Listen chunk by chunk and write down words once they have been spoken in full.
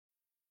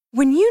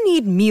When you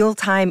need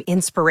mealtime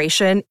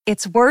inspiration,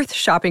 it's worth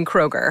shopping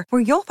Kroger,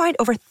 where you'll find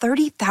over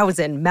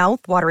 30,000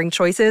 mouth-watering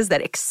choices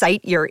that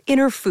excite your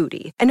inner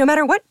foodie. And no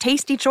matter what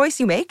tasty choice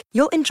you make,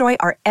 you'll enjoy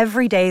our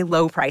everyday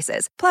low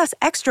prices, plus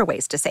extra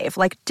ways to save,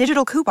 like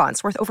digital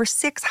coupons worth over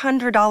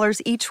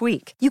 $600 each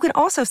week. You can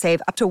also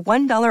save up to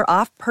 $1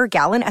 off per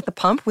gallon at the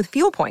pump with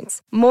fuel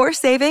points. More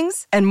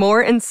savings and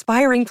more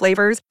inspiring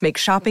flavors make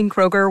shopping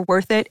Kroger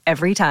worth it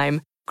every time.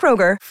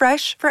 Kroger,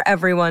 fresh for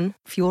everyone.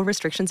 Fuel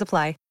restrictions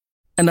apply.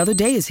 Another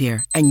day is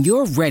here, and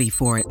you're ready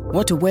for it.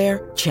 What to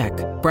wear? Check.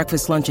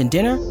 Breakfast, lunch, and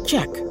dinner?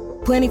 Check.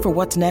 Planning for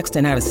what's next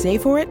and how to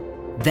save for it?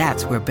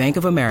 That's where Bank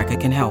of America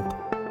can help.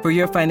 For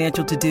your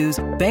financial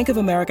to-dos, Bank of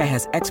America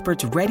has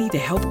experts ready to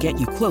help get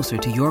you closer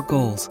to your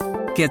goals.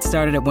 Get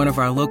started at one of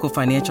our local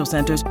financial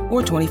centers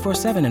or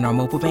 24/7 in our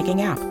mobile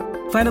banking app.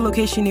 Find a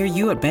location near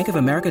you at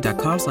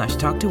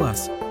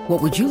bankofamerica.com/talktous.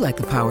 What would you like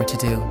the power to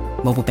do?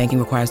 Mobile banking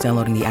requires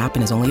downloading the app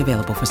and is only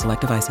available for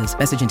select devices.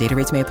 Message and data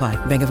rates may apply.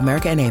 Bank of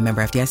America N.A.,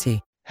 member FDIC.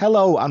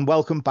 Hello and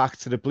welcome back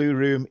to the Blue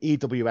Room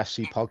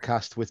EWFC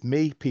podcast with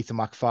me, Peter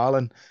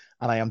MacFarlane,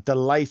 and I am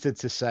delighted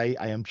to say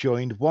I am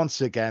joined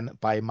once again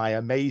by my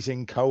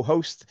amazing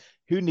co-host,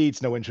 who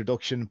needs no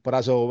introduction, but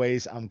as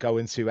always, I'm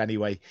going to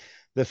anyway.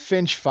 The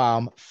Finch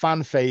Farm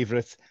fan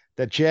favourite,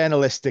 the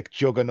journalistic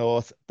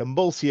juggernaut, the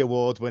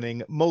multi-award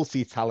winning,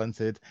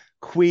 multi-talented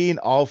Queen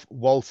of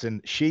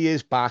Walton. She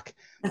is back,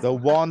 the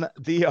one,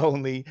 the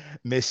only,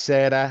 Miss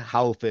Sarah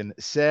Halpin.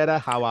 Sarah,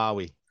 how are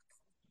we?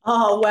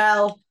 Oh,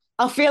 well,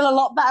 I feel a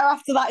lot better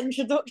after that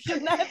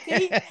introduction there,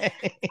 Pete.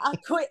 I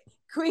quit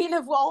Queen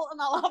of Walton.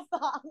 I love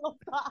that. I love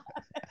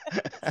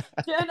that.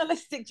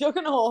 Journalistic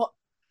juggernaut.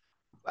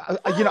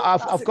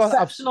 I've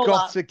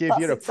got to give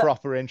you a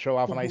proper intro,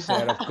 haven't I,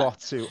 Sarah? I've got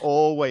to.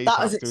 Always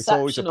have to. It's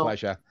always a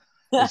pleasure.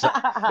 Is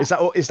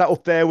that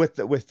up there with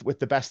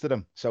the best of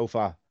them so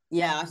far?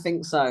 Yeah, I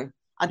think so.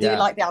 I do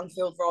like the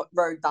Anfield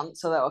Road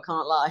dancer, though, I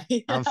can't lie.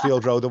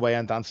 Anfield Road away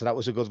and dancer, that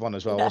was a good one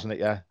as well, wasn't it?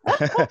 Yeah.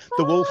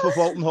 The Wolf of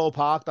Walton Hall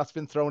Park, that's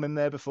been thrown in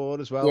there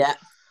before as well. Yeah.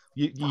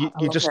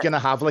 You're just going to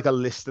have like a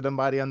list of them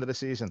by the end of the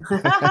season.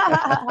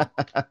 I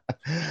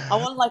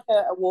want like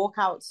a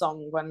walkout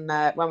song when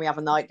we have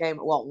a night game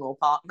at Walton Hall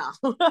Park now.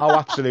 Oh,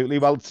 absolutely.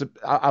 Well,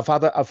 I've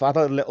had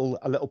a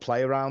little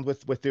play around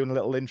with doing a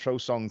little intro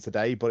song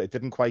today, but it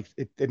didn't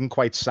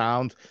quite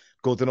sound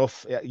good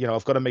enough. You know,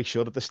 I've got to make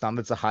sure that the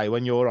standards are high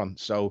when you're on.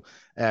 So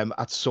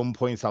at some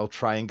point I'll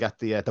try and get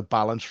the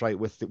balance right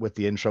with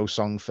the intro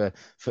song for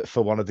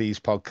one of these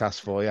podcasts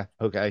for you.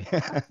 Okay.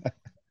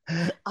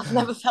 I've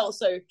never felt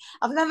so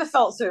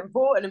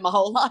important in my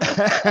whole life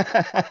as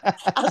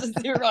I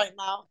do right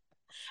now.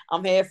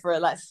 I'm here for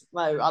it.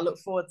 I look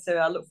forward to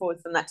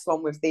the next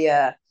one with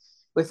the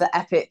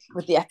epic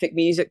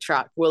music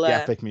track. The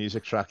epic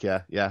music track,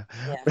 yeah.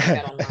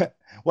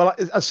 Well,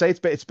 I say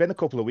it's been a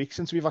couple of weeks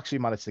since we've actually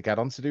managed to get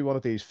on to do one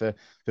of these for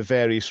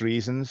various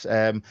reasons.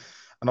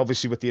 And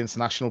obviously with the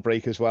international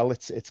break as well,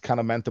 it's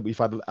kind of meant that we've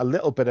had a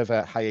little bit of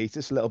a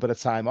hiatus, a little bit of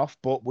time off,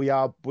 but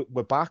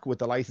we're back. We're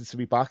delighted to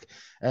be back,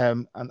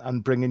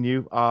 and bringing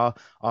you our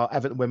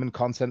Everton women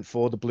content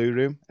for the Blue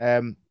Room.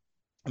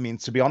 I mean,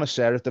 to be honest,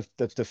 Sarah,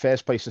 the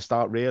first place to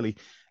start really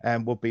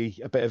would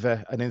be a bit of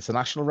an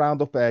international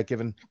roundup,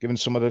 given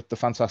some of the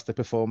fantastic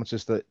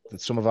performances that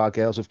some of our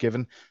girls have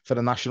given for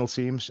the national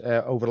teams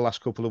over the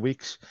last couple of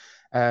weeks.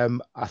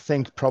 I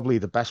think probably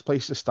the best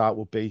place to start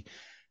would be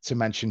to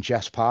mention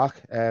Jess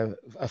Park, a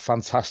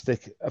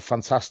fantastic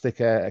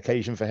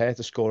occasion for her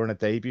to score in a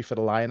debut for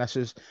the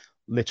Lionesses,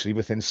 literally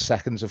within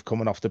seconds of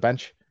coming off the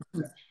bench.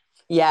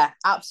 Yeah,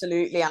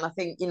 absolutely. And I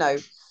think,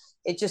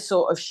 it just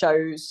sort of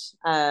shows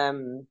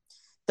the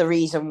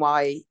reason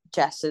why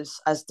Jess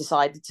has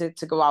decided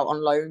to go out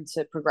on loan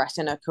to progress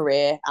in her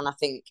career. And I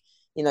think,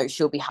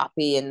 she'll be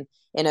happy in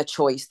her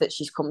choice that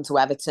she's come to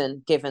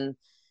Everton, given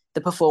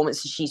the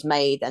performances she's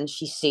made. And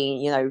she's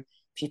seen,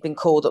 she's been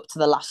called up to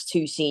the last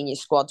two senior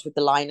squads with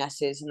the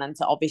Lionesses, and then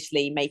to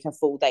obviously make her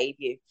full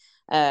debut.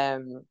 I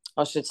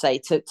should say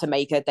to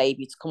make her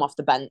debut, to come off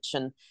the bench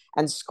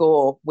and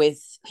score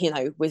with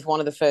one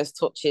of the first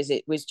touches.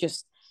 It was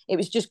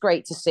just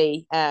great to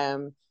see.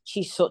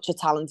 She's such a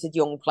talented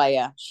young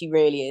player. She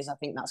really is. I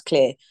think that's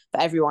clear for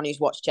everyone who's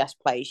watched Jess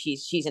play.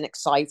 She's an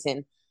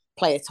exciting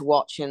player to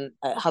watch, and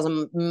has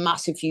a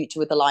massive future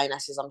with the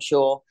Lionesses, I'm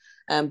sure.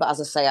 But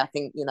as I say, I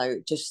think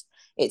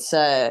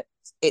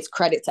it's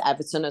credit to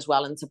Everton as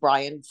well, and to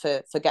Brian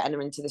for getting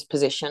her into this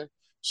position.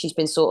 She's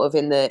been sort of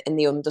in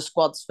the under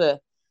squads for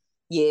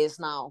years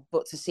now,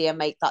 but to see her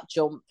make that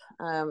jump,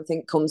 I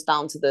think comes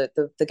down to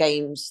the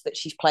games that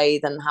she's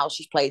played and how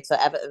she's played for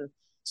Everton.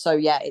 So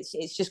yeah,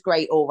 it's just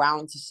great all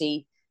round to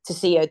see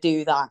her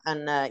do that,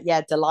 and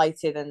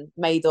delighted and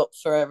made up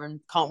for her,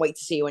 and can't wait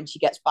to see her when she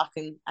gets back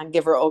and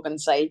give her a hug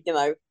and say,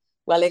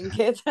 well in,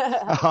 kid.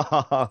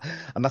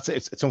 And that's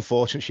it. It's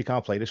unfortunate she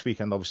can't play this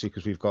weekend, obviously,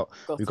 because we've got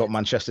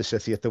Manchester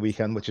City at the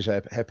weekend, which is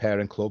her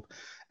parent club.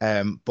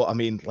 But I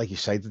mean, like you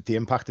say, the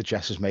impact that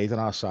Jess has made on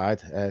our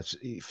side,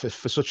 for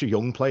such a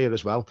young player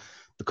as well,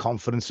 the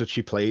confidence that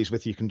she plays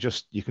with. You can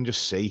just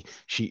see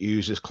she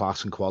uses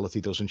class and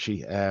quality, doesn't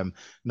she?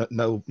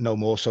 No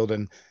more so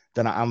than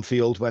at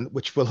Anfield,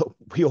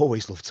 we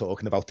always love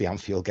talking about the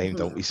Anfield game,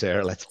 don't we,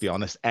 Sarah? Let's be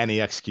honest.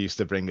 Any excuse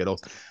to bring it up.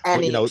 But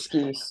Any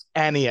excuse.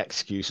 Any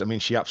excuse. I mean,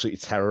 she absolutely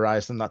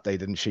terrorized them that day,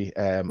 didn't she?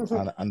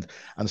 And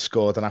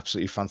scored an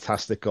absolutely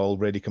fantastic goal,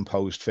 really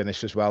composed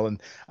finish as well.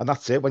 And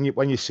that's it.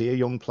 When you see a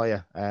young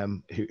player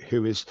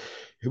who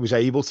was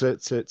able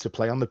to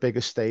play on the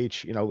biggest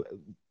stage,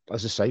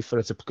 as I say, for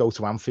her to go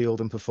to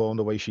Anfield and perform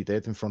the way she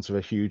did in front of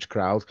a huge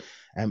crowd,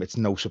 it's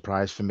no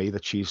surprise for me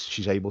that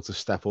she's able to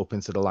step up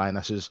into the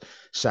Lionesses,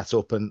 set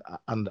up and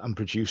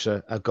produce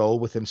a goal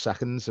within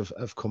seconds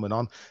of coming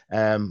on.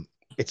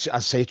 It's, I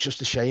say, it's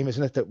just a shame,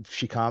 isn't it, that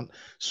she can't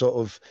sort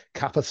of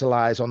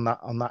capitalise on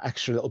that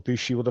extra little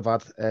boost she would have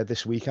had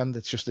this weekend.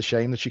 It's just a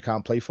shame that she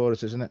can't play for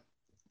us, isn't it?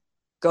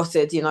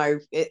 Gutted,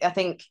 I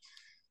think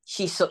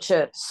she's such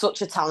a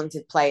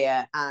talented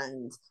player,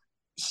 and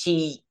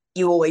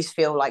you always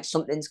feel like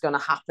something's going to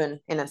happen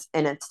in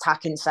an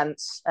attacking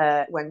sense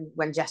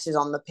when Jess is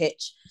on the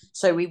pitch.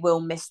 So we will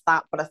miss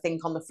that. But I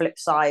think on the flip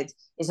side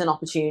is an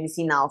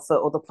opportunity now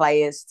for other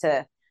players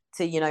to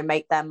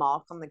make their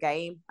mark on the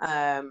game.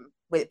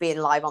 With it being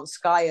live on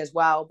Sky as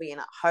well, being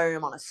at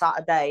home on a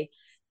Saturday,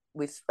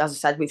 as I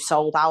said, we've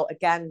sold out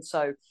again.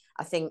 So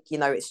I think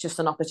it's just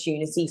an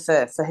opportunity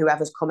for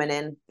whoever's coming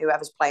in,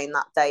 whoever's playing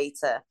that day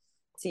to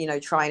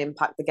try and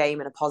impact the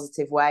game in a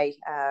positive way.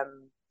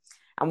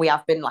 And we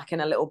have been lacking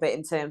a little bit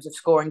in terms of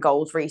scoring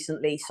goals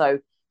recently. So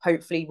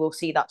hopefully we'll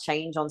see that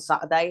change on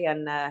Saturday.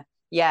 And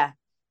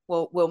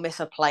we'll miss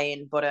her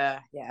playing, but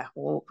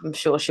I'm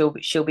sure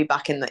she'll be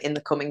back in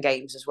the coming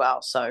games as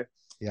well. So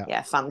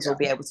fans will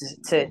be able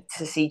to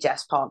see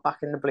Jess Park back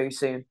in the blue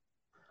soon.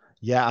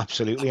 Yeah,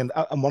 absolutely. And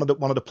one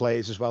of the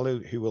players as well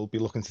who will be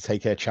looking to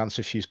take her chance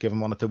if she's given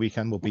one at the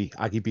weekend will be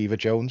Aggie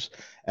Beaver-Jones,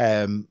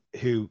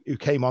 who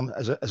came on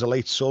as a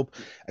late sub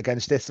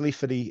against Italy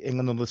for the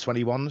England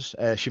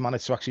under-21s. She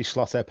managed to actually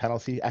slot her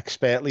penalty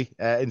expertly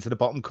into the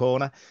bottom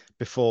corner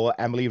before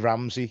Emily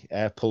Ramsey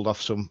pulled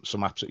off some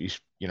absolutely,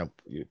 you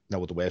know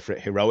what the word for it,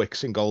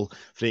 heroics in goal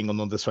for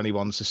England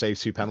under-21s to save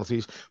 2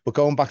 penalties. But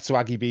going back to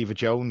Aggie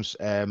Beaver-Jones,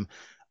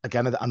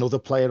 again, another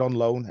player on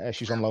loan.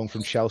 She's on loan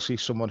from Chelsea,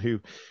 someone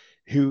who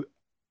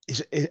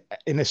is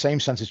in the same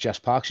sense as Jess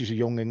Park. She's a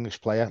young English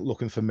player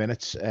looking for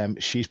minutes.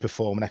 She's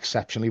performing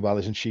exceptionally well,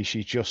 isn't she?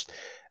 She's just,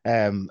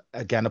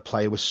 again, a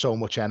player with so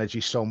much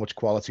energy, so much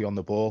quality on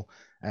the ball.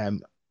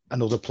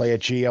 Another player,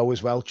 Gio,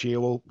 as well.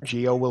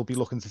 Gio will be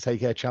looking to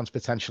take her chance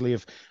potentially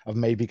of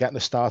maybe getting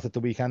a start at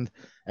the weekend.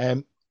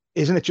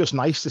 Isn't it just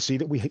nice to see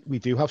that we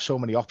do have so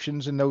many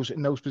options in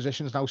those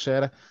positions now,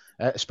 Sarah?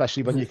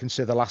 Especially when you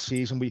consider last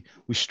season we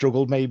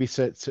struggled maybe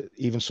to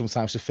even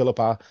sometimes to fill up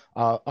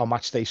our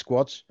match day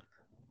squads.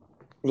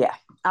 Yeah,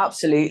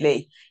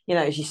 absolutely.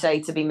 As you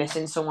say, to be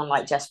missing someone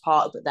like Jess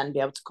Park, but then be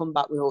able to come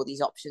back with all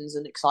these options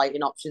and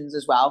exciting options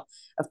as well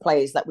of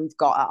players that we've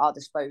got at our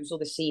disposal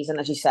this season,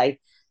 as you say,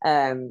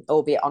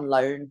 albeit on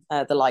loan,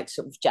 the likes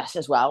of Jess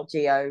as well,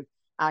 Gio,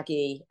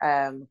 Aggie,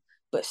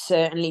 but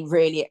certainly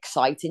really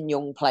exciting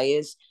young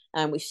players.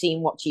 And we've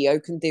seen what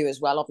Gio can do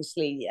as well,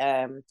 obviously,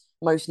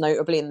 most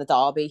notably in the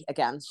derby.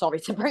 Again, sorry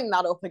to bring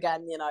that up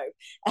again,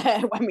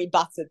 when we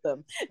battered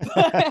them.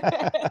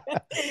 But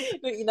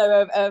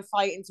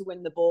fighting to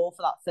win the ball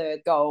for that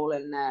third goal.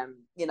 And,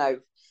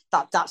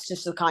 that's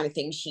just the kind of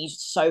thing. She's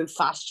so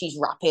fast. She's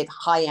rapid,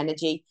 high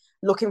energy.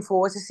 Looking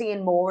forward to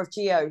seeing more of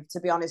Gio, to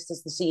be honest,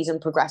 as the season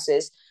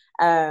progresses.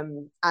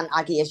 And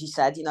Aggie, as you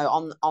said,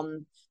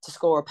 on to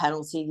score a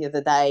penalty the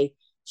other day.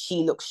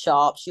 She looks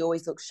sharp. She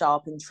always looks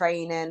sharp in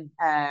training.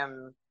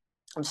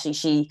 Obviously,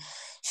 she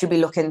should be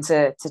looking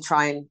to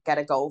try and get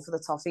a goal for the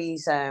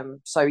Toffees.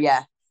 So,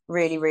 yeah,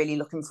 really, really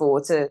looking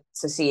forward to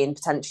seeing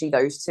potentially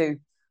those two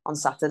on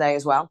Saturday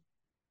as well.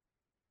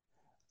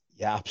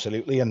 Yeah,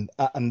 absolutely. And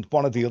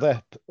one of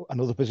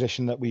another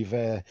position that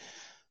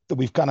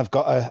we've kind of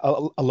got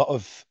a lot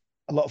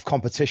of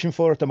competition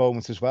for at the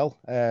moment as well,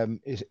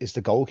 is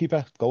the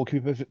goalkeeper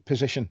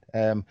position.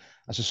 As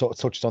I sort of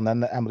touched on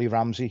then, Emily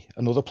Ramsey,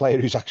 another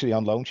player who's actually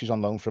on loan. She's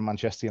on loan from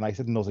Manchester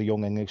United, another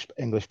young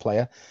English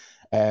player.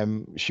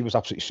 She was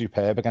absolutely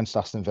superb against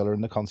Aston Villa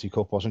in the Conti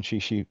Cup, wasn't she?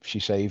 She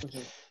saved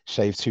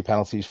 2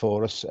 penalties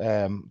for us.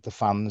 The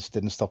fans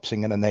didn't stop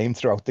singing her name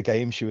throughout the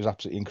game. She was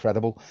absolutely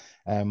incredible.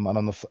 And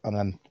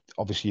then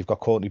obviously you've got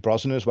Courtney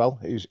Brosnan as well,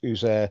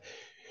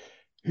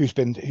 who's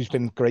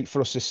been great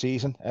for us this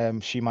season.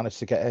 She managed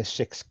to get her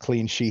 6th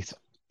clean sheet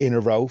in a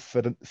row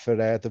for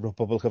the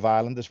Republic of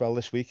Ireland as well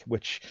this week,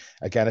 which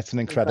again, it's an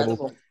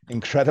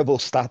incredible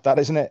stat, that,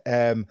 isn't it?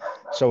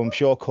 So I'm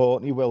sure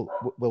Courtney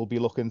will be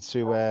looking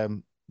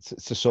to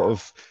sort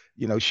of,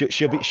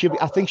 she'll be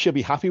I think she'll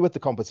be happy with the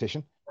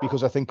competition,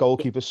 because I think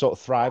goalkeepers sort of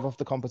thrive off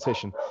the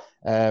competition.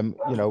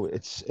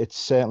 It's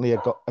certainly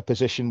a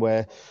position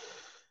where,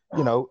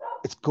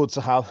 it's good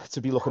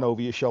to be looking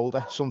over your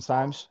shoulder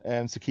sometimes,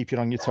 to keep you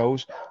on your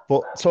toes.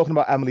 But talking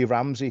about Emily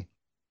Ramsey,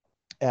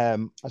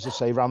 As I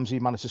say, Ramsey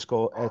managed to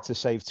score to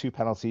save 2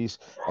 penalties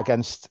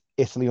against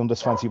Italy under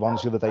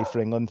 21s the other day for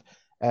England.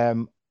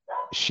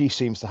 She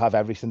seems to have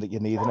everything that you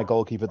need in a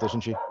goalkeeper,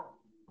 doesn't she?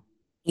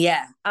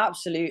 Yeah,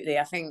 absolutely.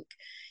 I think,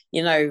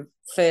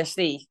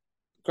 firstly,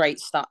 great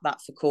start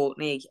that for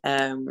Courtney.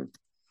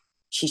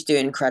 She's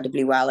doing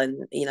incredibly well,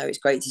 and it's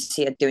great to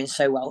see her doing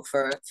so well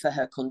for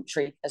her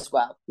country as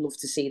well. Love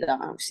to see that.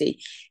 Obviously,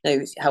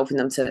 helping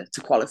them to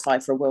qualify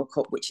for a World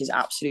Cup, which is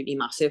absolutely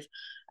massive.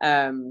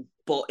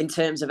 But in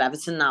terms of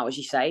Everton now, as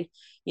you say,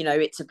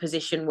 it's a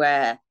position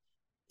where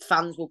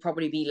fans will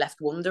probably be left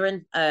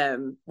wondering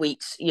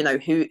weeks,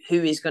 who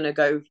is going to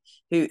go,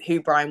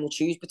 who Brian will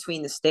choose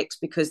between the sticks,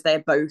 because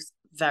they're both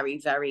very,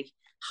 very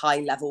high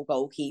level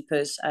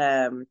goalkeepers.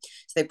 So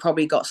they've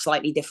probably got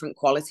slightly different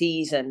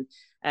qualities, and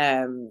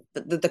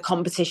the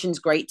competition's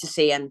great to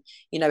see. And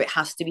it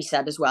has to be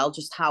said as well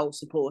just how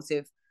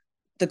supportive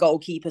the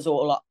goalkeepers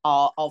all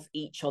are of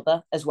each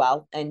other as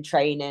well in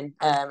training,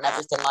 and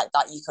everything like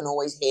that. You can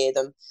always hear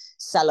them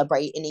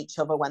celebrating each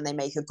other when they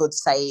make a good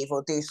save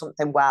or do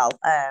something well,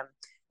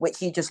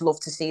 which you just love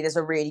to see. There's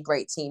a really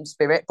great team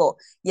spirit. But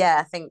yeah,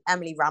 I think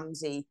Emily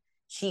Ramsey,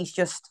 she's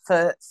just,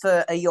 for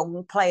a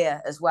young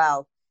player as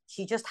well,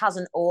 she just has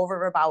an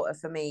aura about her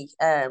for me.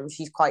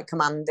 She's quite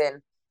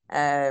commanding.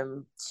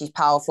 She's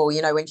powerful.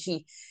 When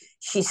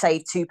she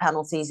saved 2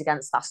 penalties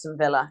against Aston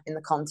Villa in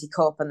the Conti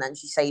Cup, and then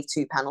she saved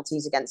 2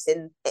 penalties against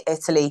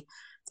Italy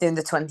in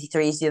the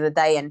 23s the other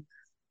day. And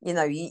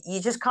you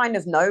just kind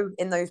of know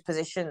in those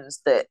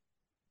positions that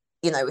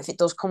if it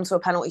does come to a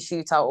penalty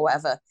shootout or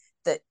whatever,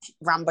 that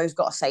Rambo's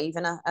got a save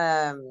in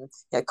her.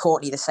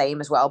 Courtney the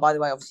same as well, by the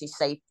way. Obviously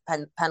saved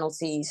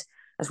penalties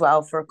as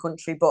well for a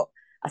country. But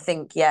I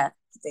think, yeah,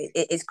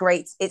 it's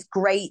great. It's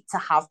great to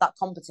have that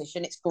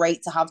competition. It's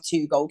great to have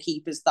 2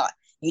 goalkeepers that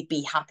you'd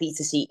be happy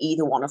to see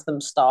either one of them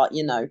start,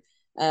 and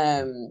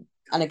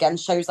again,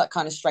 shows that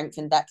kind of strength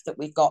and depth that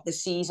we've got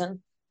this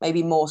season,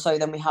 maybe more so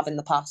than we have in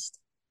the past.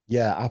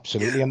 Yeah,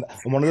 absolutely. And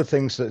one of the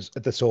things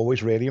that's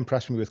always really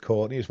impressed me with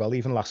Courtney as well,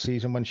 even last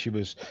season when she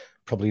was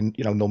probably,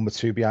 number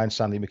 2 behind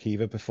Sandy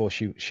McKeever before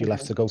she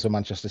left to go to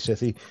Manchester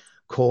City,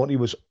 Courtney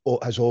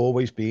has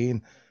always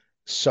been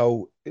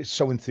so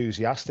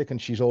enthusiastic,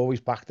 and she's always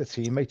backed the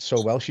teammates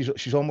so well.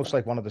 She's almost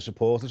like one of the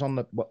supporters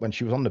when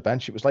she was on the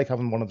bench. It was like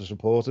having one of the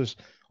supporters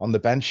on the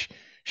bench.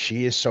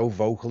 She is so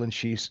vocal, and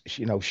she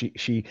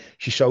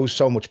shows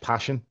so much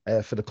passion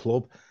for the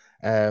club.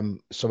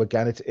 So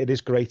again, it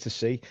is great to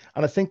see,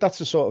 and I think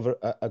that's a sort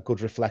of a good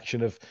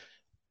reflection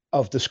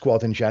of the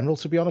squad in general.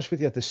 To be honest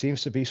with you, there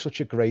seems to be such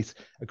a great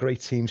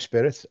team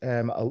spirit.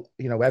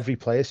 Every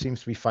player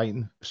seems to be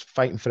fighting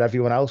for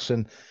everyone else,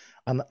 and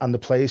the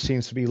players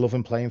seems to be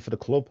loving playing for the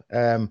club.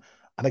 And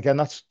again,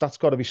 that's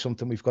got to be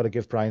something we've got to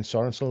give Brian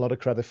Sorensen a lot of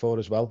credit for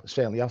as well.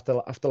 Certainly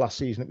after last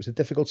season, it was a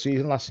difficult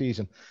season last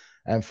season,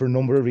 for a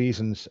number of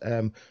reasons.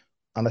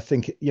 And I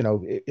think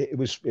it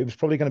was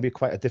probably going to be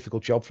quite a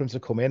difficult job for him to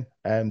come in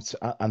and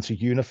to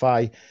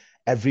unify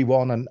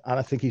everyone, and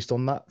I think he's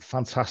done that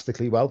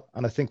fantastically well.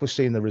 And I think we're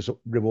seeing the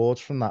rewards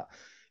from that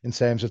in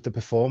terms of the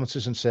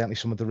performances and certainly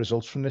some of the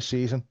results from this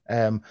season.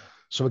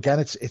 So again,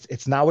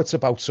 it's now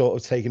about sort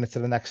of taking it to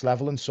the next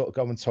level and sort of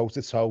going toe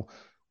to toe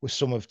with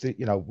some of the,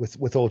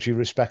 with all due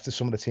respect to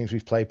some of the teams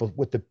we've played, but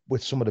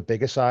with some of the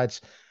bigger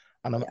sides.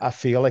 And I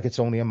feel like it's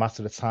only a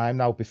matter of time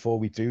now before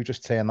we do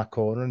just turn that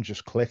corner and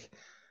just click.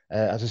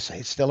 As I say,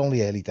 it's still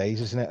only early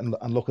days, isn't it?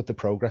 And look at the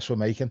progress we're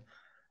making.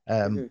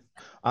 And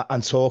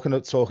talking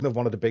of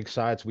one of the big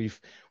sides,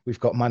 we've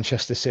got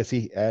Manchester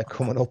City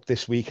coming up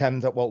this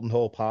weekend at Walton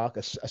Hall Park,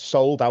 a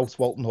sold out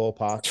Walton Hall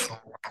Park.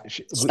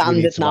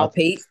 Standard now,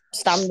 Pete.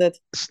 Standard,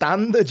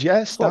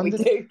 yeah, standard.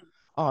 What we do.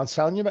 Oh, I'm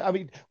telling you, I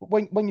mean,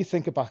 when you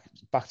think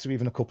back to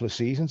even a couple of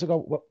seasons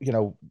ago,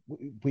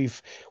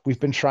 we've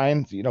been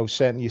trying,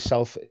 certainly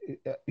yourself,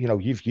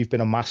 you've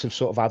been a massive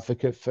sort of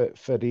advocate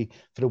for the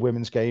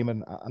women's game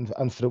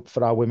and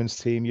for our women's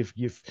team.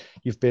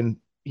 You've been,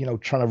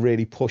 trying to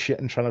really push it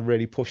and trying to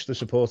really push the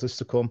supporters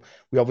to come.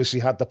 We obviously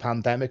had the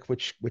pandemic,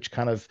 which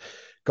kind of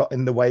got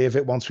in the way of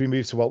it once we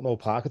moved to Walton Hall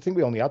Park. I think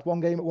we only had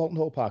 1 game at Walton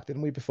Hall Park,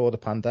 didn't we, before the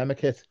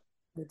pandemic hit?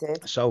 We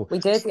did. So we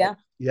did, yeah.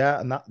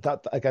 Yeah, and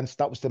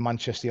that was the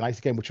Manchester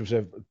United game, which was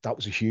a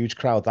huge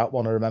crowd. That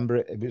one, I remember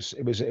it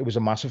was a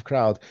massive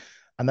crowd.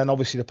 And then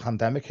obviously the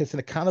pandemic hit,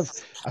 and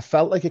I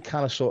felt like it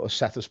kind of sort of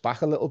set us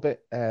back a little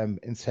bit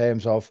in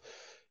terms of,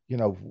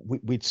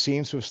 we'd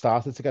seem to have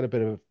started to get a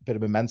bit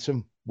of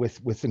momentum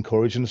with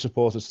encouraging the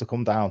supporters to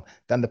come down.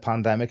 Then the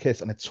pandemic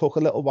hit, and it took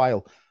a little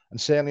while. And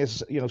certainly,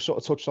 as sort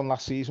of touched on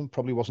last season,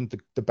 probably wasn't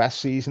the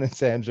best season in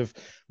terms of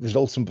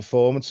results and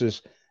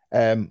performances.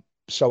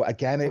 So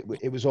again,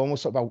 it was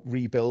almost about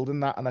rebuilding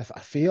that, and I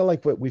feel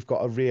like we've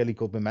got a really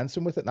good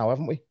momentum with it now,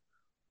 haven't we?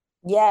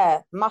 Yeah,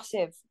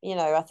 massive.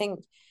 I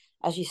think,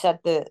 as you said,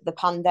 the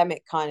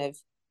pandemic kind of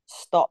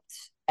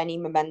stopped any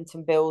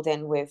momentum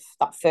building with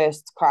that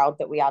first crowd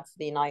that we had for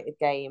the United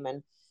game.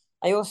 And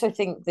I also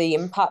think the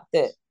impact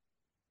that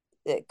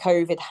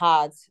COVID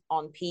had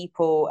on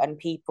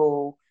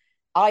people,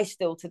 I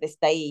still to this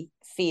day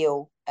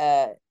feel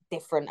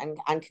different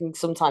and can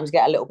sometimes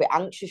get a little bit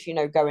anxious, you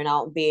know, going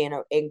out and being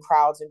in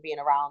crowds and being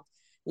around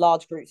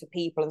large groups of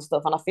people and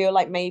stuff. And I feel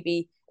like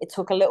maybe it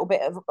took a little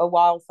bit of a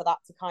while for that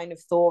to kind of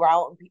thaw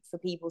out and for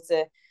people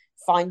to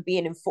find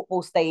being in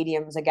football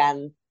stadiums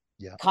again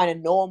kind of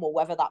normal,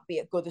 whether that be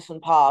at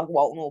Goodison Park,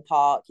 Walton Hall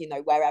Park, you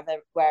know,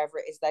 wherever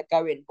it is they're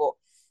going. But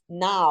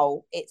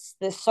now it's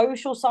the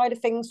social side of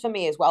things for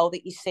me as well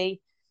that you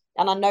see.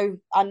 And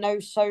I know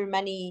so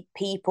many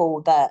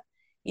people that,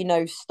 you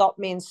know, stop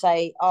me and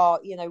say, oh,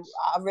 you know,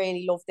 I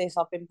really love this.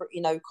 I've been,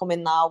 you know,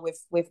 coming now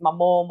with my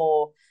mom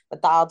or my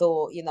dad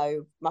or, you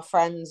know, my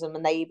friends and my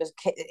neighbours.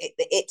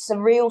 It's a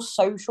real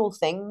social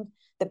thing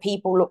that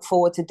people look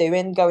forward to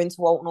doing, going to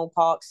Walton Hall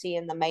Park,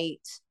 seeing the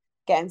mates,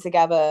 getting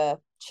together,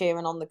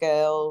 cheering on the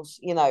girls,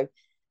 you know.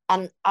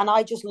 And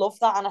I just love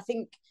that. And I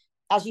think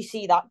as you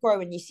see that grow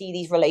and you see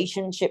these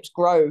relationships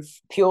grow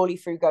purely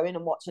through going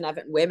and watching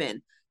Everton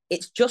women,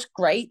 it's just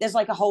great. There's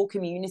like a whole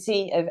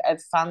community of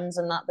fans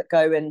and that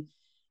go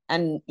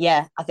and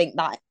yeah, I think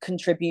that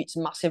contributes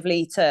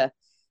massively to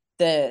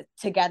the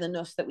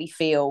togetherness that we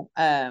feel.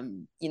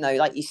 You know,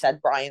 like you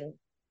said, Brian,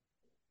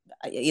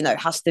 you know,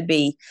 has to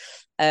be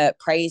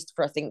praised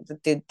for, I think,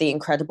 the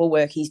incredible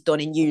work he's done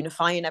in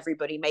unifying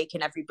everybody,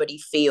 making everybody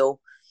feel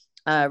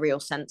a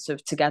real sense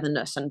of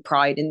togetherness and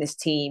pride in this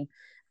team.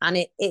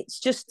 And it's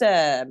just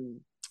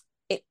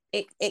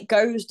it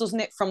goes,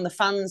 doesn't it, from the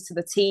fans to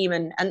the team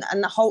and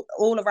the whole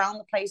all around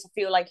the place. I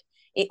feel like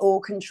it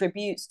all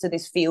contributes to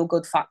this feel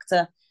good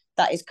factor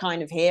that is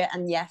kind of here.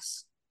 And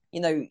yes, you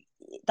know,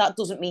 that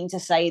doesn't mean to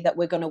say that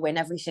we're going to win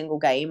every single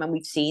game. And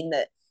we've seen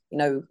that, you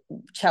know,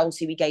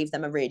 Chelsea, we gave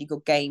them a really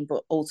good game,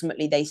 but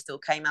ultimately they still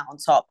came out on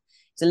top.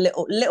 It's a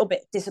little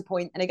bit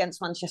disappointing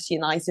against Manchester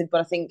United,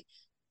 but I think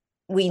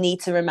we need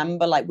to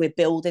remember, like, we're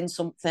building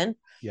something.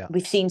 Yeah.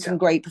 We've seen some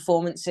great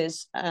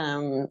performances,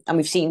 and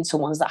we've seen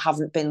some ones that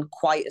haven't been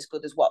quite as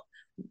good as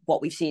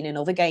what we've seen in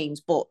other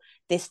games. But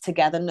this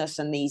togetherness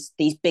and these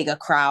bigger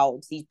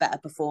crowds, these better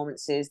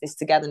performances, this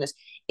togetherness,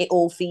 it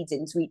all feeds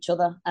into each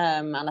other.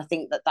 And I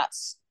think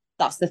that's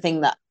the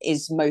thing that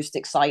is most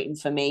exciting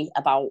for me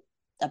about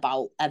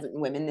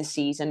Everton women this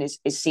season is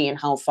seeing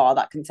how far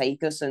that can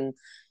take us. And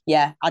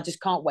yeah, I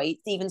just can't wait.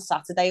 Even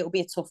Saturday, it'll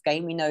be a tough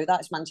game. We know that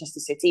it's Manchester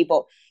City,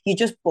 but you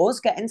just buzz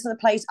getting to the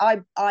place.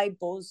 I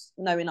buzz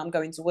knowing I'm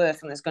going to work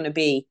and there's going to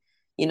be,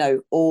 you know,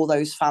 all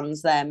those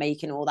fans there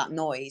making all that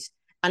noise.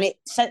 And it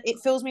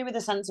fills me with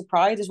a sense of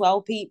pride as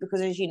well, Pete,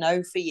 because as you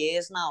know, for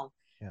years now,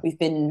 we've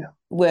been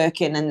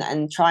working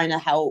and trying to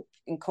help,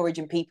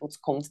 encouraging people to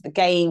come to the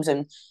games.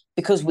 And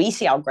because we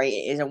see how great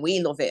it is and we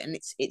love it, and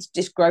it's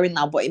just growing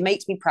now, but it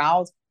makes me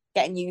proud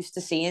getting used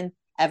to seeing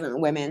Everton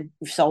women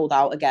who've sold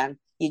out again.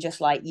 You're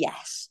just like,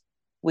 yes,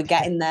 we're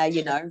getting there,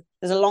 you know.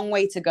 There's a long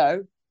way to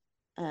go.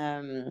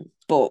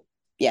 But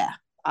yeah,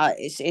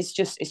 it's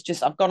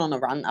just I've gone on a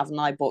rant, haven't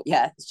I? But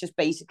yeah, it's just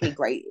basically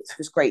great. It's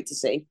just great to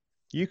see.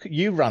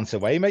 You rant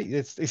away, mate.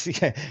 It's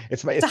a happy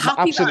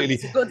absolutely rant.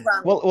 It's a good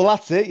rant. Well,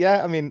 that's it.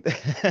 Yeah, I mean,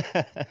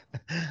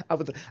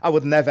 I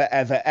would never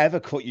ever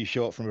cut you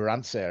short from a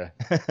rant, Sarah.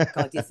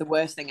 God, it's the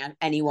worst thing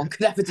anyone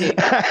could ever do.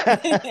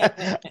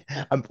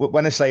 And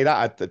when I say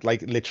that,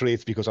 like literally,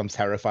 it's because I'm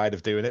terrified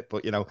of doing it.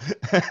 But you know,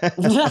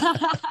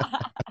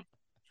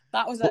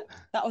 that was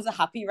a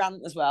happy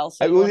rant as well.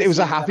 So it was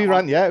a happy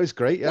rant. Yeah, it was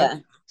great. Yeah.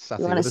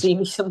 You want to see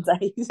me some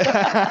days?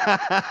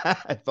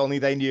 If only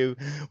they knew.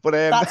 But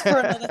that's for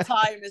another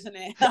time, isn't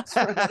it? That's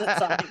for another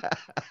time.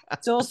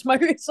 It's all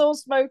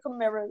smoke and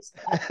mirrors.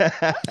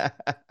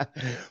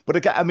 But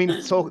again, I mean,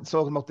 talking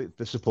about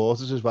the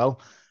supporters as well.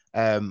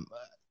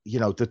 You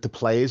know, the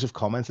players have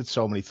commented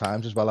so many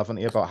times as well, haven't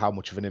they, about how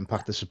much of an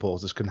impact the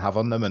supporters can have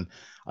on them, and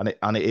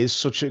it is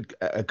such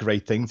a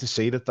great thing to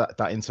see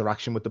that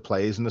interaction with the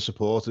players and the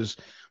supporters,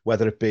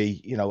 whether it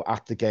be, you know,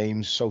 at the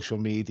games, social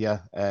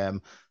media.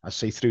 I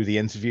see through the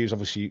interviews.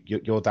 Obviously,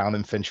 you're down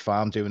in Finch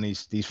Farm doing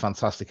these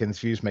fantastic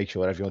interviews. Make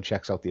sure everyone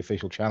checks out the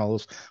official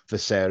channels for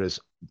Sarah's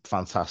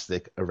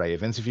fantastic array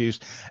of interviews.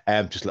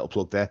 Just a little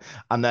plug there.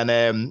 And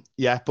then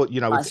but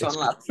you know,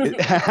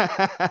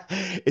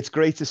 it's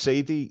great to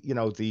see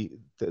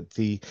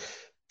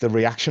the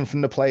reaction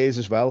from the players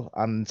as well,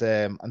 and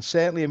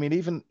certainly, I mean,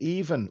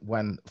 even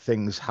when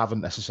things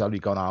haven't necessarily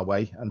gone our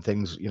way and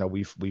things, you know,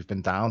 we've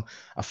been down,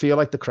 I feel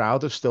like the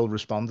crowd have still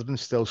responded and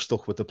still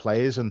stuck with the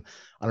players, and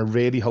I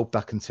really hope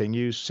that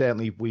continues.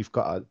 Certainly, we've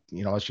got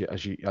you know,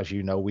 as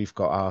you know, we've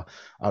got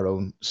our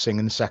own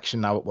singing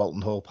section now at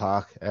Walton Hall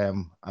Park,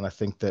 and I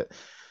think that,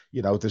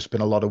 you know, there's been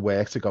a lot of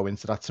work to go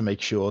into that to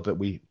make sure that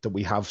we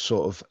have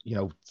sort of, you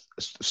know,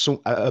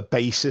 a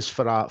basis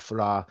for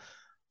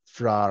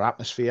our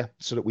atmosphere,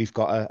 so that we've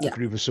got a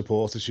group of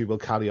supporters who will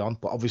carry on.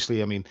 But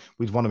obviously, I mean,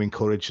 we'd want to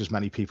encourage as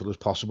many people as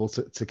possible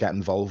to get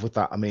involved with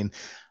that. I mean,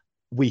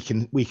 we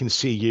can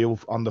see you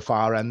on the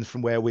far end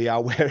from where we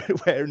are.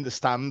 We're in the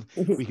stand.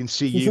 We can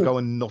see you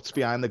going nuts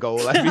behind the goal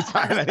every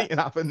time anything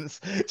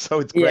happens. So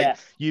it's great. Yeah.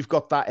 You've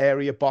got that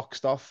area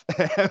boxed off.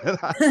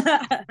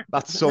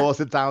 That's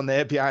sorted down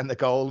there behind the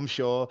goal, I'm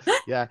sure.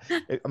 Yeah,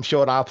 I'm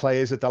sure our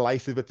players are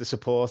delighted with the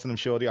support, and I'm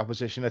sure the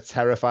opposition are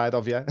terrified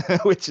of you,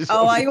 which is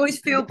I always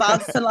feel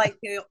bad for like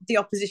the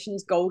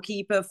opposition's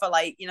goalkeeper for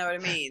like, you know what I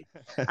mean?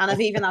 And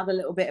I've even had a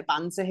little bit of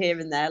banter here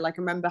and there. Like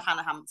I remember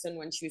Hannah Hampton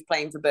when she was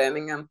playing for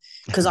Birmingham,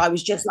 because I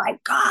was just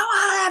like, go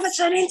on,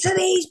 Everton, into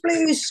these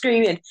Blues,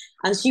 screaming.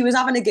 And she was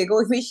having a giggle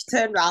with me. She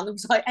turned around and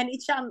was like, any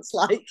chance?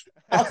 Like,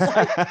 I was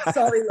like,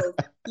 sorry, love,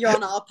 you're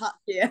on our patch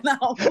here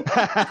now.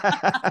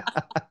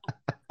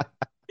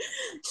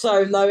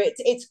 So no,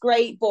 it's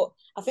great, but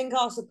I think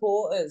our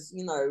supporters,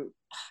 you know,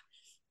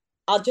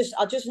 I just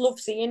love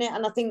seeing it,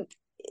 and I think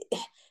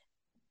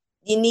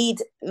you need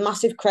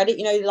massive credit.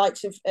 You know, the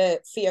likes of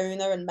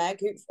Fiona and Meg,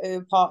 who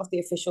are part of the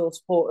official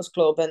supporters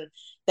club, and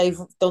they've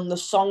done the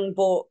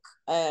songbook,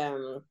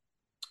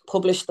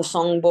 published the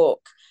songbook.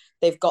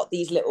 They've got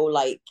these little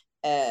like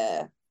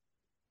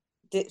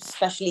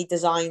specially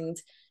designed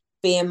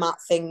beer mat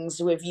things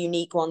with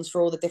unique ones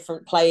for all the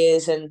different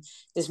players, and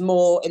there's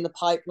more in the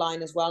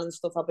pipeline as well and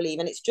stuff, I believe.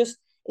 And it's just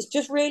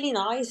really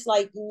nice.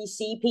 Like when you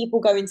see people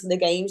go into the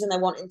games and they're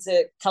wanting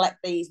to collect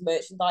these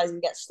merchandise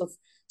and get stuff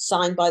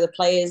signed by the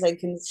players, they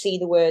can see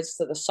the words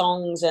to the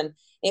songs, and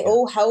it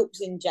all helps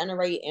in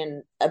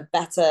generating a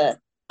better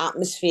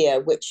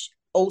atmosphere, which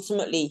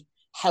ultimately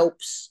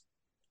helps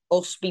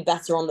us be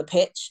better on the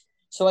pitch.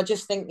 So I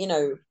just think, you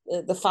know,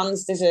 the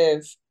fans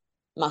deserve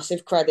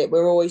massive credit.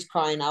 We're always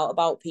crying out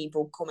about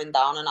people coming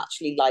down and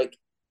actually like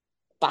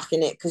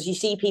backing it, because you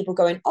see people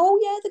going, oh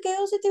yeah, the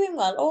girls are doing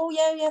well, oh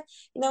yeah,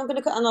 you know, I'm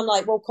gonna, and I'm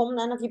like, well, come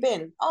then, have you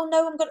been? Oh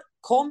no, I'm gonna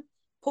come,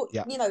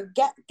 you know,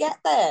 get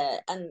there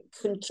and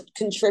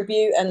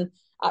contribute, and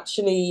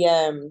actually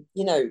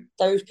you know,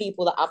 those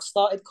people that have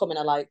started coming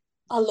are like,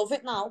 I love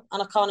it now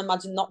and I can't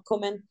imagine not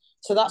coming.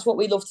 So that's what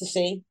we love to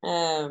see.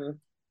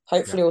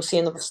 Hopefully we'll see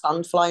another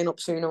stand flying up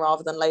sooner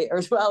rather than later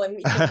as well, and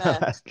we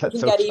can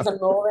get even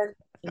more in.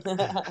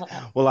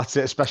 Well, that's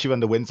it, especially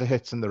when the winter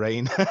hits and the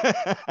rain.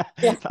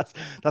 Yeah.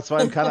 That's why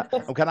I'm kind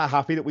of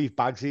happy that we've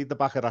Bagsied the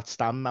back of that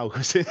stand now,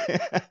 because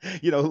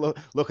you know,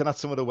 looking at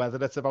some of the weather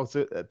that's about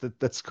to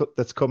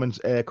that's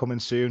coming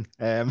soon.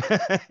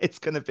 It's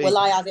going to be. Well,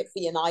 I had it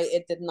for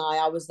United, didn't I?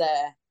 I was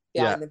there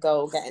behind the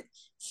goal,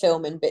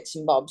 filming bits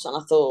and bobs, and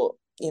I thought,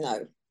 you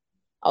know,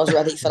 I was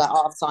ready for that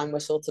half-time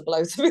whistle to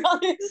blow, to be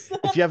honest.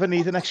 If you ever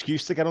need an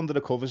excuse to get under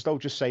the covers, though,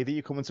 just say that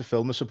you're coming to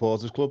film the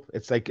supporters club.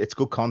 It's like, it's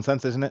good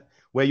content, isn't it?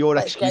 We're your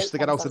excuse to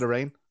get out of the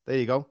rain. There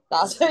you go.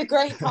 That's a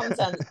great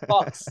content.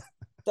 Box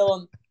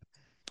done.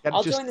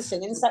 I'll join the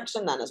singing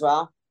section then as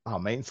well. Oh,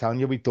 mate, I'm telling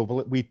you, we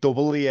double the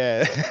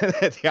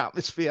the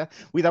atmosphere.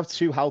 We'd have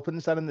two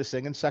Halpins then in the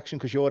singing section,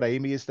 because your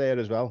Amy is there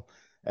as well.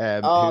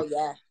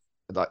 The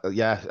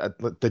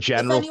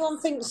general.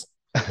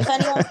 If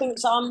anyone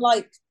thinks I'm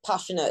like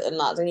passionate and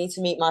that, they need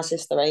to meet my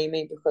sister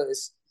Amy,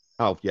 because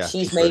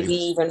she's maybe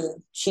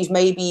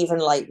even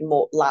like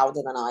more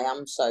louder than I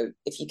am. So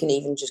if you can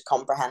even just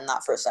comprehend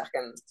that for a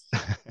second.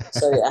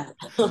 So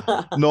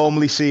yeah.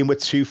 Normally seen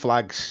with two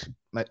flags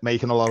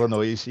making a lot of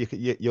noise.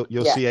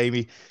 You'll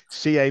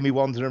see Amy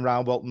wandering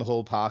around Walton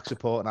Hall Park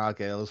supporting our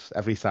girls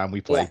every time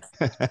we play.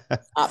 Yeah.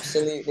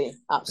 Absolutely.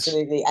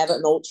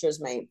 Everton Ultras,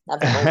 mate.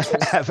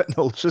 Everton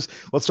Ultras.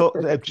 Well,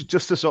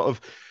 just to sort of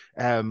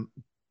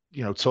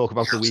you know, talk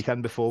about the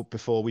weekend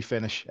before we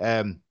finish.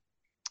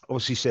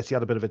 Obviously, City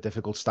had a bit of a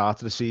difficult start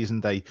to the season.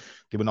 They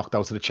were knocked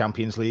out of the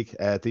Champions League.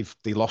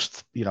 They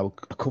lost, you know,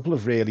 a couple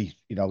of really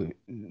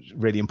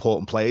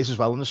important players as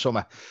well in the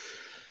summer.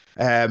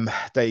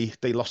 They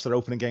lost their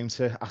opening game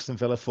to Aston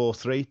Villa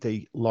 4-3.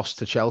 They lost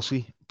to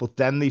Chelsea, but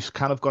then they've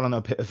kind of gone on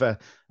a bit of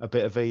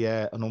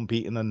an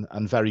unbeaten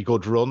and very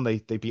good run. They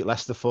beat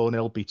Leicester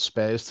 4-0, beat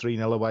Spurs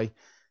 3-0 away,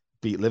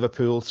 beat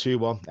Liverpool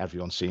 2-1.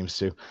 Everyone seems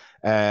to.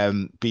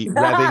 Beat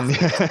Reading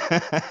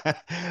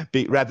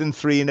beat Reading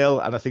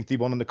 3-0, and I think they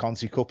won in the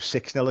Conti Cup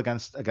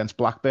 6-0 against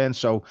Blackburn.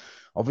 So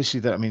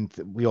obviously,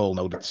 we all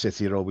know that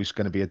City are always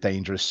going to be a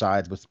dangerous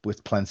side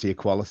with plenty of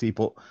quality.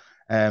 But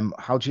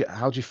how do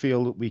you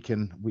feel that we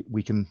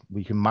can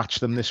match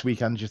them this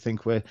weekend? Do you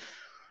think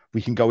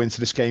we can go into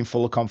this game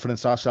full of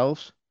confidence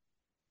ourselves?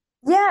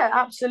 Yeah,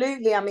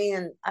 absolutely. I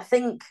mean, I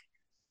think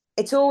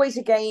it's always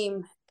a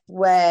game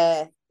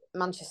where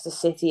Manchester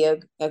City are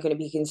going to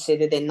be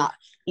considered in that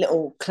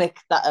little clique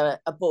that are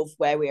above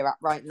where we're at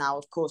right now.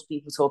 Of course,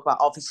 people talk about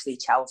obviously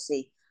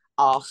Chelsea,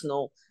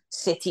 Arsenal,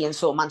 City, and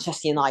sort of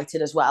Manchester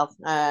United as well.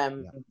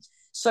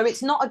 So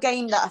it's not a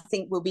game that I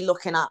think we'll be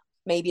looking at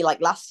maybe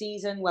like last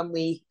season when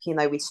we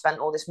spent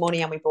all this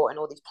money and we brought in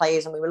all these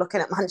players, and we were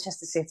looking at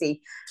Manchester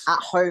City at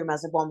home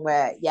as a one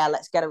where,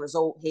 let's get a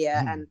result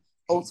here. And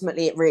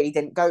ultimately it really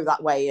didn't go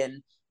that way.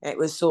 And it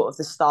was sort of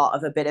the start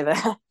of a bit of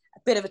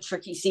a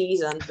tricky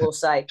season, we'll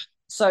say.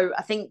 So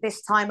I think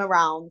this time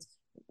around,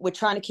 we're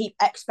trying to keep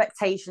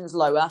expectations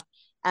lower.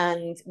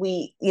 And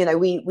we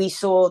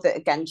saw that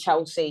again,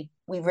 Chelsea,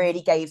 we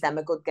really gave them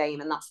a good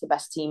game, and that's the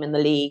best team in the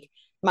league.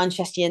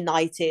 Manchester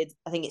United,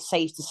 I think it's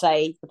safe to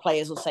say, the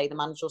players will say, the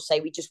manager will say,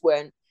 we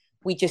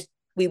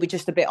were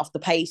just a bit off the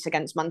pace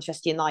against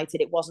Manchester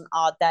United. It wasn't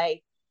our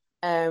day.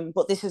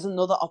 But this is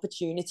another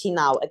opportunity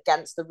now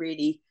against the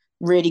really,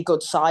 really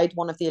good side,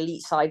 one of the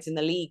elite sides in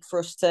the league, for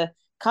us to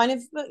kind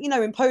of,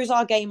 impose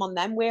our game on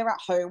them. We're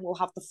at home. We'll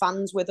have the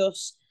fans with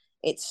us.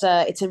 It's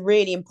a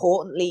really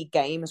important league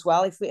game as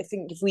well. If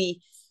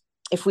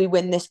we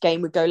win this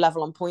game, we go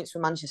level on points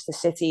with Manchester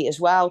City as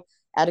well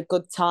at a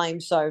good time.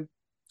 So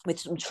with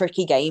some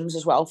tricky games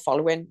as well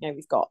following,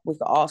 we've got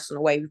Arsenal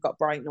away, we've got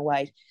Brighton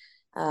away.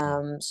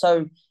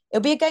 So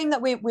it'll be a game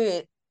that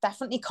we're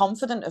definitely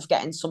confident of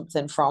getting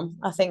something from.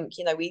 I think,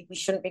 we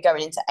shouldn't be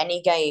going into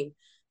any game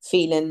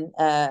feeling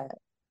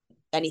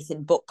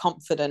anything but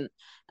confident.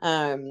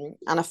 And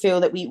I feel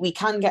that we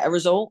can get a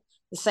result.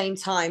 At the same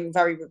time,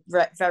 very,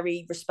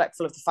 very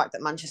respectful of the fact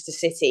that Manchester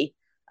City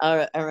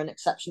are an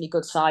exceptionally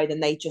good side,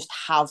 and they just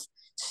have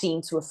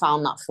seemed to have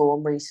found that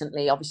form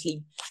recently.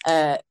 Obviously,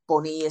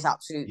 Bunny is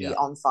absolutely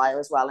on fire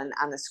as well, and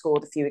has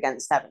scored a few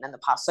against Everton in the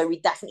past. So we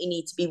definitely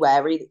need to be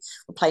wary.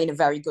 We're playing a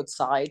very good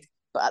side,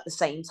 but at the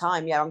same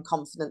time, I'm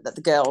confident that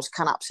the girls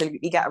can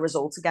absolutely get a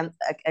result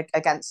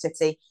against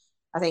City.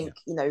 I think,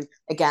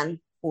 again,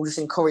 we'll just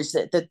encourage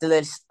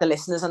the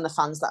listeners and the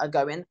fans that are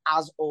going,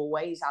 as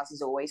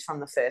is always, from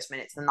the first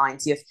minute to the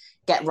 90th,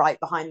 get right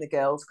behind the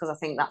girls, because I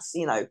think that's,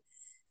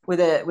 with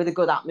a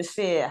good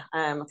atmosphere,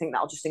 I think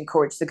that'll just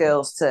encourage the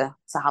girls to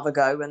have a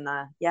go, and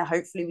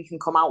hopefully we can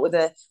come out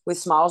with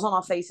smiles on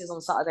our faces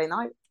on Saturday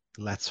night.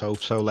 Let's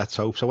hope so.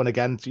 And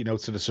again,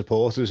 to the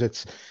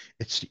supporters,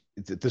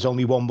 there's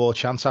only one more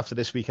chance after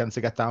this weekend to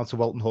get down to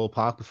Walton Hall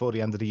Park before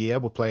the end of the year.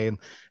 We're playing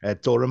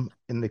Durham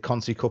in the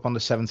Conti Cup on the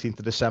 17th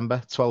of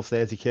December,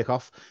 12:30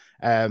 kickoff.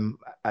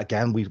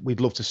 Again, we'd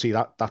love to see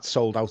that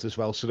sold out as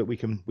well, so that we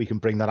can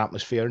bring that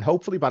atmosphere, and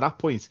hopefully by that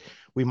point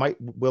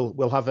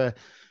we'll have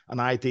an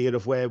idea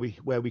of where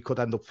we could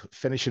end up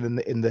finishing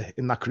in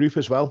that group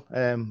as well.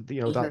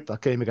 That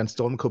game against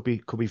Dunn could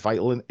be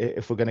vital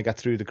if we're going to get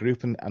through the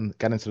group and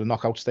get into the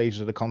knockout stages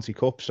of the Conti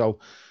Cup. So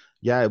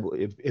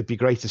it'd be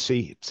great to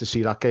see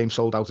that game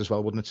sold out as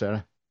well, wouldn't it,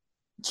 Sarah?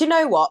 Do you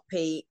know what,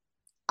 Pete?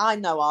 I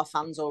know our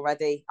fans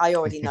already. I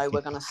already know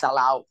we're going to sell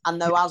out. I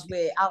know as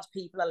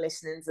people are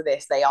listening to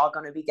this, they are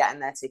going to be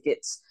getting their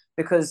tickets,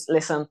 because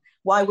listen,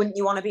 why wouldn't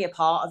you want to be a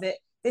part of it?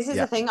 This is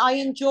the thing I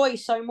enjoy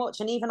so much,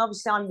 and even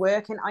obviously I'm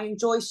working, I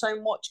enjoy so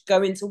much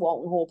going to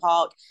Walton Hall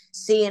Park,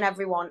 seeing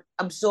everyone,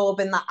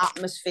 absorbing that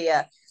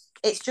atmosphere.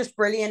 It's just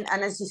brilliant.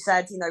 And as you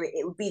said,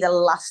 it would be the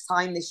last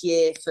time this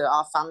year for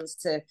our fans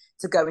to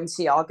go and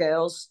see our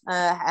girls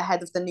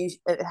ahead of the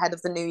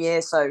new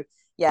year. So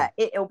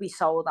it'll be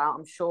sold out.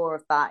 I'm sure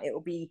of that.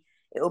 It'll be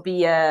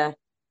a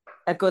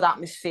good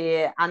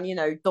atmosphere, and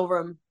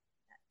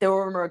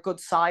Durham are a good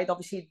side,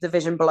 obviously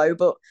division below,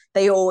 but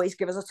they always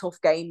give us a tough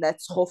game. They're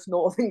tough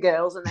Northern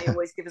girls, and they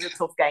always give us a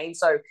tough game.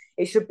 So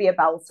it should be a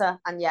belter.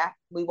 And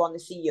we want to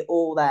see you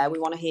all there. We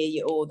want to hear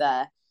you all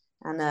there.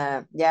 And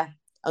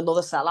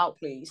another sellout,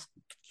 please.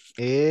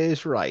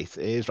 Is right.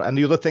 And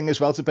the other thing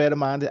as well to bear in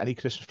mind, any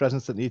Christmas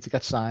presents that need to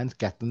get signed,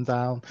 get them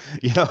down.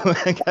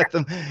 Get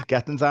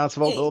them down to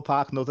Walton Hall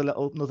Park. Another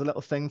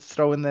little thing to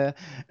throw in there.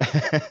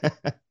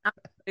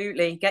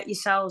 Absolutely. Get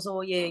yourselves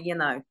all your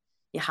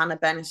Hannah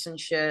Bennison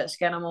shirts,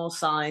 get them all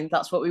signed.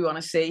 That's what we want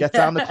to see. Get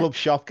down the club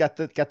shop, get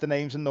the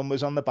names and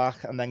numbers on the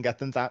back, and then get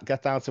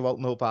down to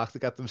Walton Hall Park to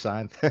get them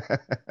signed.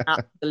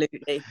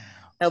 Absolutely.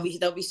 They'll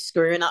be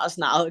screwing at us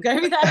now.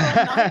 Go there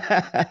all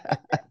night.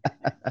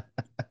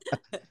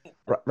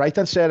 Right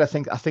then, Sarah. I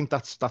think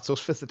that's us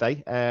for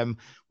today.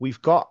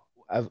 We've got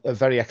a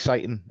very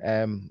exciting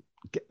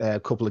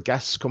couple of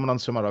guests coming on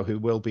tomorrow who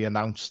will be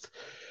announced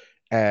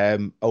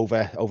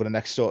over the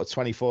next sort of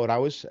 24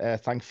 hours.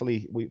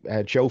 Thankfully,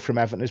 Joe from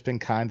Everton has been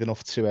kind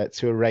enough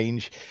to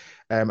arrange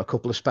a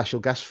couple of special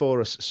guests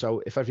for us.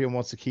 So if everyone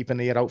wants to keep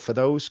an eye out for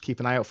those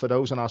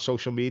on our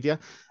social media.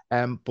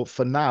 But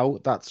for now,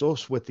 that's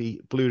us with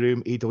the Blue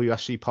Room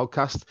EWFC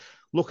podcast.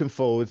 Looking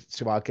forward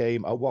to our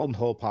game at Walton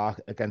Hall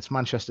Park against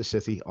Manchester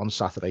City on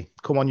Saturday.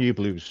 Come on, you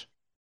Blues.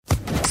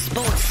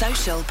 Sports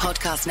Social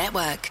Podcast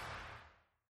Network.